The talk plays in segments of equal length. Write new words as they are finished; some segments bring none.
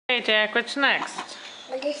Hey Jack, what's next?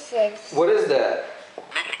 What is this? What is that?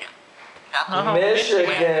 Michigan. Oh,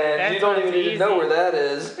 Michigan. You don't even need to know where that. that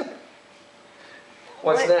is.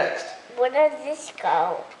 What's What? next? Where does this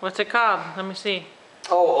go? What's it called? Let me see.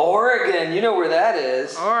 Oh, Oregon. You know where that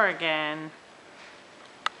is. Oregon.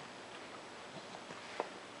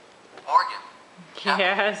 Oregon.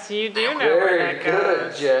 Yes, you do know Very where that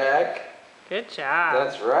good, goes. Jack. Good job.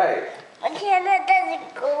 That's right. Montana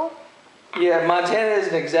doesn't go. Yeah, Montana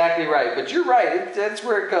isn't exactly right, but you're right. That's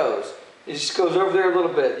where it goes. It just goes over there a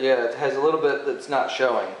little bit. Yeah, it has a little bit that's not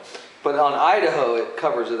showing. But on Idaho, it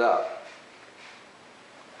covers it up.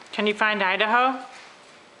 Can you find Idaho?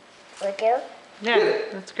 We do? Yeah, Get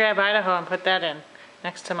it. let's grab Idaho and put that in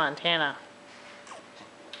next to Montana.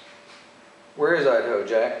 Where is Idaho,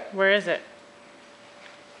 Jack? Where is it?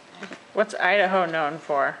 What's Idaho known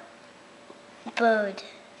for? Bird.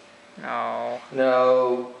 No.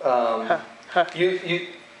 No. Huh.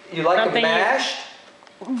 You like Something them mashed?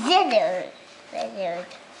 Lizard. Lizard.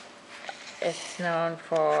 It's known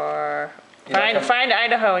for... You like 'em- Find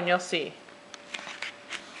Idaho and you'll see.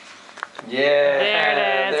 Yeah.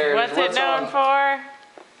 There it is. What's it known on? for?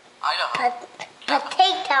 Idaho.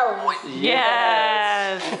 Potatoes. Boise.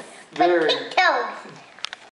 Yes. Very, Potatoes.